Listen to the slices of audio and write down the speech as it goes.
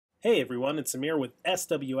Hey everyone, it's Amir with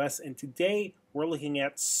SWS, and today we're looking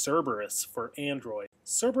at Cerberus for Android.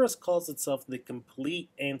 Cerberus calls itself the complete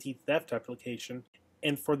anti-theft application,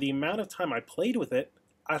 and for the amount of time I played with it,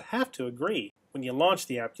 I'd have to agree. When you launch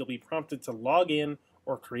the app, you'll be prompted to log in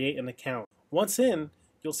or create an account. Once in,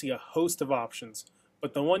 you'll see a host of options,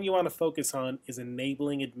 but the one you want to focus on is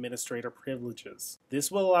enabling administrator privileges.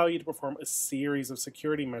 This will allow you to perform a series of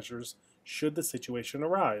security measures should the situation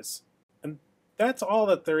arise. And that's all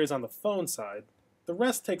that there is on the phone side. The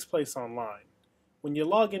rest takes place online. When you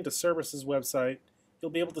log into Cerberus's website, you'll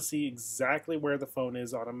be able to see exactly where the phone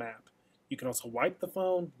is on a map. You can also wipe the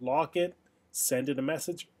phone, lock it, send it a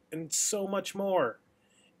message, and so much more.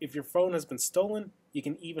 If your phone has been stolen, you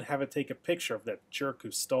can even have it take a picture of that jerk who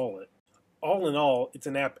stole it. All in all, it's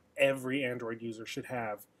an app every Android user should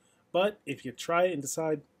have. But if you try it and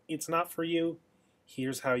decide it's not for you,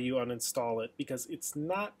 here's how you uninstall it, because it's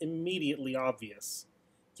not immediately obvious.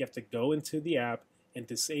 You have to go into the app and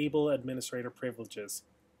disable administrator privileges.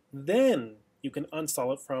 Then you can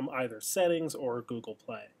uninstall it from either Settings or Google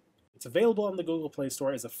Play. It's available on the Google Play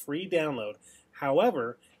Store as a free download.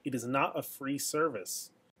 However, it is not a free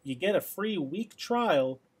service. You get a free week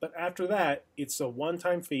trial, but after that, it's a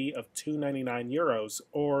one-time fee of €2.99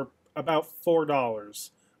 or about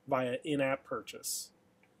 $4 via in-app purchase.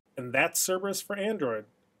 And that's Cerberus for Android.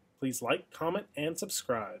 Please like, comment, and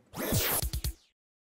subscribe.